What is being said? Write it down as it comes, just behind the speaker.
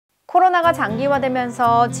코로나가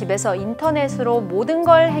장기화되면서 집에서 인터넷으로 모든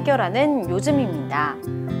걸 해결하는 요즘입니다.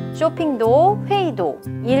 쇼핑도, 회의도,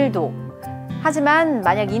 일도. 하지만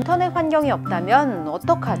만약 인터넷 환경이 없다면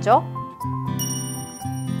어떡하죠?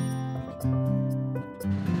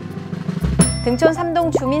 등촌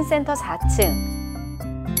 3동 주민센터 4층.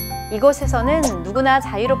 이곳에서는 누구나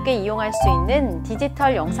자유롭게 이용할 수 있는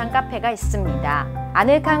디지털 영상 카페가 있습니다.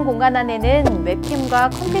 아늑한 공간 안에는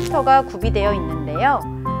웹캠과 컴퓨터가 구비되어 있는데요.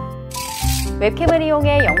 웹캠을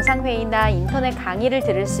이용해 영상회의나 인터넷 강의를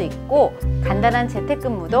들을 수 있고 간단한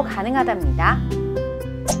재택근무도 가능하답니다.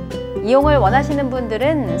 이용을 원하시는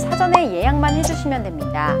분들은 사전에 예약만 해주시면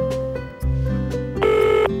됩니다.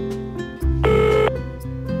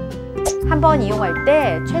 한번 이용할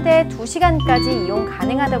때 최대 2시간까지 이용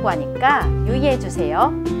가능하다고 하니까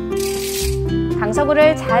유의해주세요.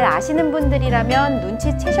 강서구를 잘 아시는 분들이라면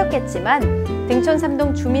눈치채셨겠지만 등촌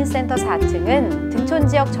 3동 주민센터 4층은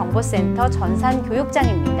등촌지역 정보센터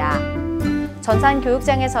전산교육장입니다.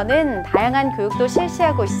 전산교육장에서는 다양한 교육도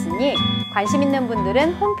실시하고 있으니 관심 있는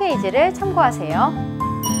분들은 홈페이지를 참고하세요.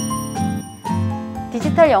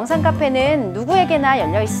 디지털 영상 카페는 누구에게나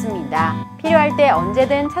열려 있습니다. 필요할 때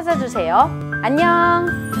언제든 찾아주세요.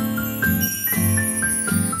 안녕!